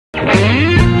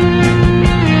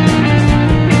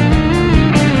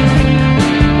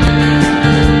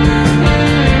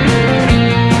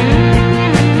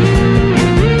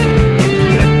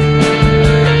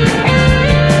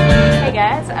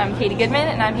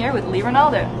here with Lee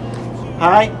Ranaldo.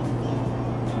 Hi.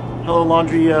 Hello,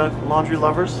 laundry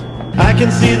lovers. I can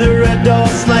see the red door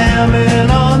slamming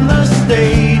on the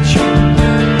stage.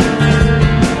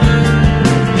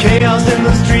 Chaos in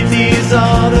the street, these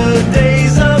are the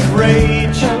days of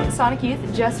rage. So Sonic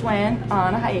Youth just went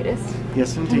on a hiatus.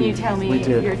 Yes, indeed. Can you tell me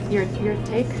your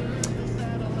take?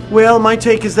 Well, my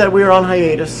take is that we're on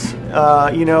hiatus.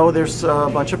 You know, there's a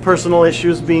bunch of personal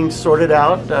issues being sorted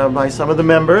out by some of the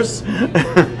members.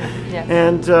 Yes.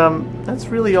 And that's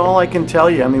really all I can tell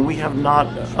you. I mean, we have not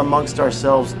amongst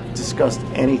ourselves discussed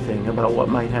anything about what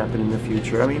might happen in the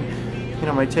future. I mean, you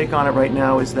know, my take on it right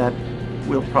now is that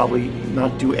we'll probably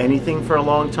not do anything for a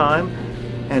long time,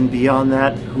 and beyond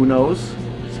that, who knows?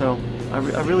 So I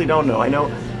really don't know. I know,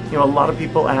 you know, a lot of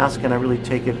people ask, and I really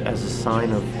take it as a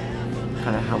sign of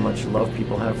kind of how much love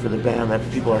people have for the band, that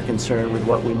people are concerned with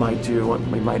what we might do, what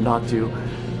we might not do.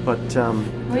 But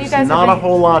there's not a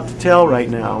whole lot to tell right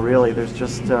now, really. There's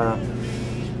just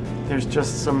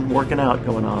some working out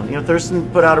going on. You know, Thurston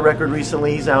put out a record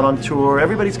recently. He's out on tour.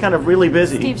 Everybody's kind of really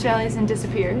busy. Steve Shelley's in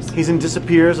Disappears. He's in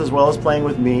Disappears as well as playing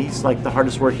with me. He's like the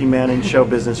hardest working man in show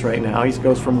business right now. He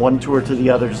goes from one tour to the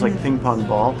other just like a ping pong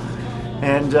ball.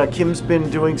 And Kim's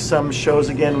been doing some shows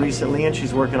again recently, and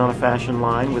she's working on a fashion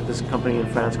line with this company in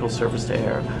France called Surface to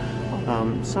Air.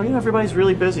 So, you know, everybody's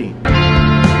really busy.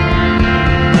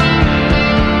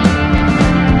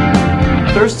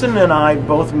 Thurston and I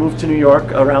both moved to New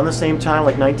York around the same time,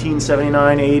 like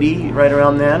 1979, 80, right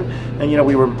around then. And, you know,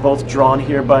 we were both drawn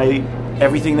here by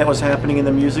everything that was happening in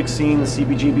the music scene, the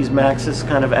CBGB's Maxis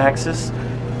kind of axis.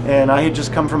 And I had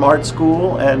just come from art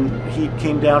school, and he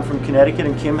came down from Connecticut,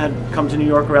 and Kim had come to New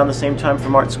York around the same time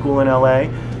from art school in LA.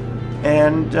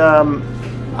 And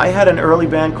I had an early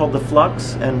band called The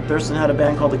Flux, and Thurston had a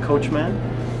band called The Coachman.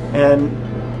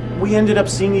 And we ended up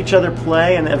seeing each other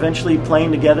play and eventually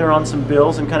playing together on some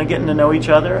bills and kind of getting to know each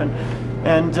other. And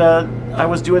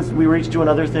we were each doing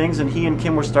other things, and he and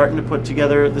Kim were starting to put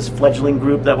together this fledgling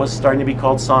group that was starting to be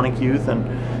called Sonic Youth. And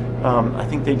I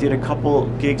think they did a couple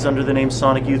gigs under the name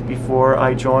Sonic Youth before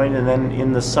I joined, and then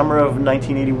in the summer of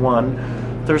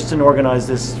 1981, Thurston organized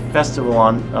this festival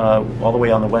on all the way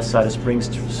on the west side of Spring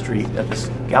Street at this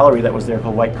gallery that was there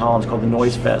called White Columns, called the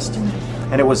Noise Fest.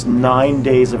 And it was 9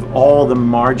 days of all the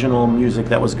marginal music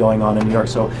that was going on in New York.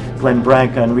 So Glenn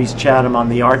Branca and Rhys Chatham on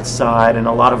the art side, and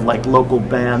a lot of like local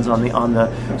bands on the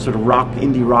sort of rock,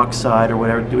 indie rock side or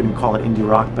whatever. We didn't call it indie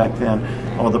rock back then.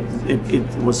 It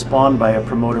was spawned by a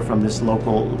promoter from this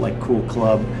local like cool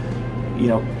club, you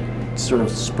know, sort of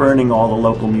spurning all the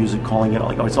local music, calling it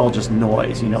like, oh, it's all just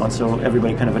noise, you know. And so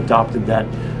everybody kind of adopted that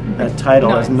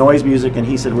title as noise music, and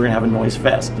he said we're gonna have a noise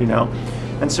fest, you know.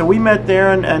 And so we met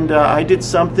there, and I did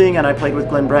something, and I played with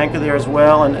Glenn Branca there as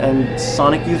well, and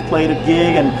Sonic Youth played a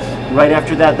gig, and right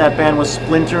after that, that band was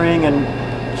splintering, and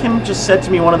Kim just said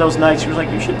to me one of those nights, she was like,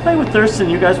 you should play with Thurston,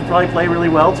 you guys would probably play really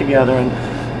well together. And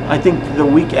I think the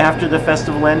week after the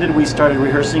festival ended, we started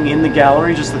rehearsing in the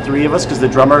gallery, just the three of us, because the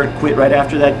drummer quit right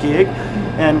after that gig.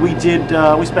 And we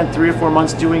spent 3 or 4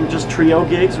 months doing just trio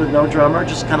gigs with no drummer,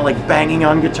 just kind of like banging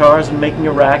on guitars and making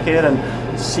a racket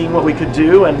and seeing what we could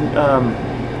do, and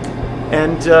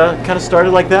kind of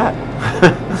started like that.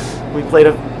 We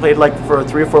played like for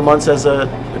 3 or 4 months as a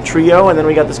trio, and then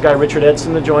we got this guy Richard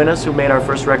Edson to join us, who made our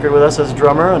first record with us as a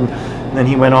drummer, and then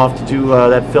he went off to do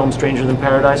that film Stranger Than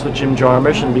Paradise with Jim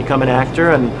Jarmusch and become an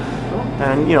actor,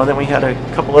 and you know, then we had a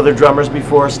couple other drummers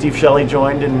before Steve Shelley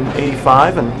joined in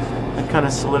 '85, and that kind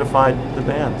of solidified the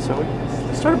band. So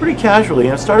we started pretty casually,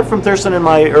 and it started from Thurston and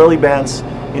my early bands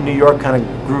in New York kind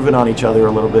of grooving on each other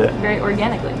a little bit. Very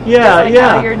organically. Yeah, like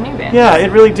yeah. How your new band. Yeah,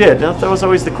 it really did. That was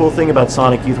always the cool thing about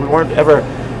Sonic Youth. We weren't ever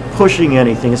pushing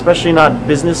anything, especially not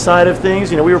business side of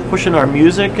things. You know, we were pushing our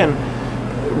music and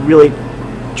really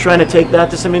trying to take that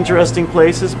to some interesting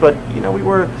places, but you know, we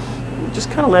were just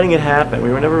kind of letting it happen. We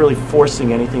were never really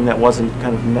forcing anything that wasn't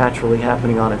kind of naturally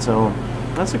happening on its own.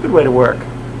 That's a good way to work.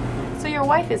 So your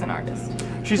wife is an artist.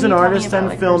 She's an artist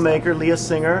and filmmaker, Leah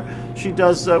Singer. She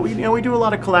does, we do a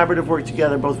lot of collaborative work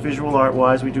together, both visual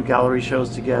art-wise. We do gallery shows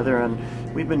together, and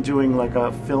we've been doing like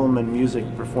a film and music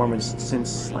performance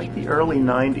since like the early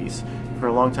 '90s. For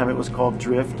a long time it was called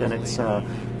Drift, and it's, you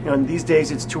know, and these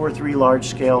days it's 2 or 3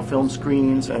 large-scale film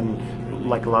screens and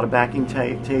like a lot of backing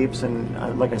tapes,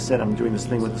 and like I said, I'm doing this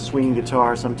thing with the swinging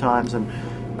guitar sometimes, and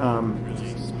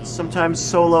sometimes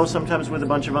solo, sometimes with a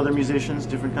bunch of other musicians,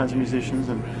 different kinds of musicians,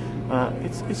 and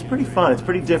it's pretty fun. It's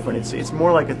pretty different. It's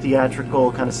more like a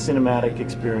theatrical kind of cinematic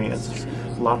experience. There's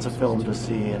lots of film to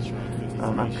see, and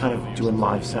I'm kind of doing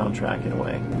live soundtrack in a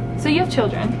way. So you have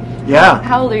children. Yeah.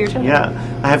 How old are your children?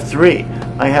 Yeah, I have 3.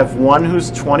 I have one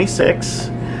who's 26,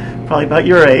 probably about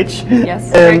your age. Yes,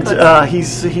 very And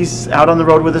he's out on the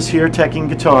road with us here, teching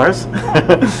guitars.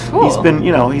 Cool.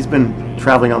 He's been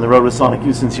traveling on the road with Sonic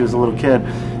Youth since he was a little kid.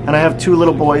 And I have two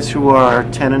little boys who are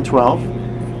 10 and 12.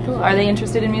 Cool. Are they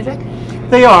interested in music?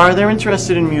 They are. They're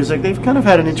interested in music. They've kind of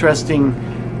had an interesting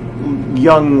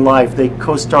young life. They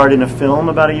co-starred in a film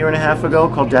about a year and a half ago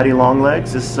called Daddy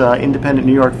Longlegs, this independent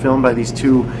New York film by these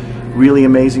two really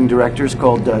amazing directors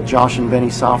called Josh and Benny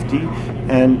Safdie.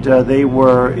 And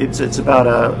it's about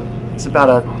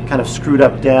a kind of screwed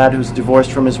up dad who's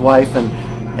divorced from his wife,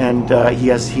 and he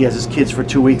has his kids for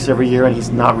 2 weeks every year, and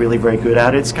he's not really very good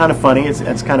at it. It's kind of funny.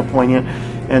 It's kind of poignant.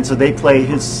 And so they play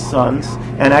his sons,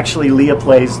 and actually Leah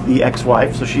plays the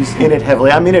ex-wife, so she's in it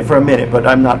heavily. I'm in it for a minute, but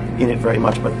I'm not in it very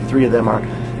much, but the three of them are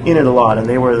in it a lot, and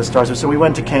they were the stars. So we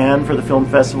went to Cannes for the film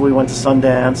festival, we went to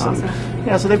Sundance. Awesome. And,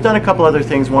 yeah, so they've done a couple other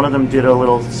things. One of them did a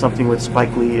little something with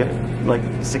Spike Lee like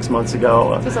 6 months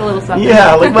ago. Just a little something.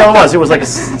 Yeah, it was like a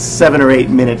 7 or 8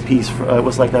 minute piece. It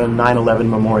was like a 9/11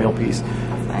 memorial piece.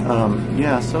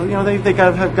 Nice. So they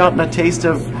have gotten a taste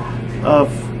of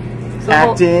So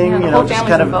acting, the whole just family's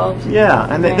kind of involved. yeah,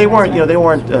 and Yeah, they weren't that's they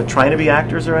weren't trying to be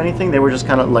actors or anything. They were just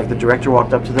kind of like the director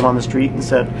walked up to them on the street and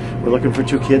said, "We're looking for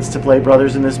 2 kids to play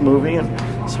brothers in this movie," and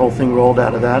this whole thing rolled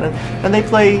out of that. And they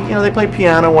play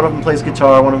piano. One of them plays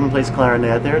guitar. One of them plays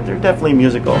clarinet. They're definitely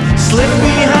musical. Slip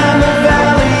behind the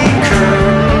valley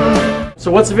curve.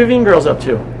 So what's the Vivian Girls up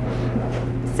to?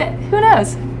 Who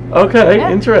knows? Okay,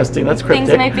 Yeah. Interesting. That's cryptic.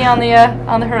 Things might be on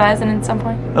the horizon at some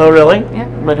point. Oh, really? Yeah.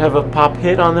 Might have a pop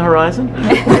hit on the horizon?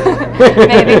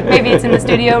 maybe it's in the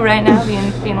studio right now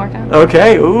being worked on.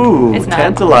 Okay, ooh, It's not.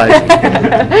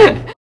 tantalizing.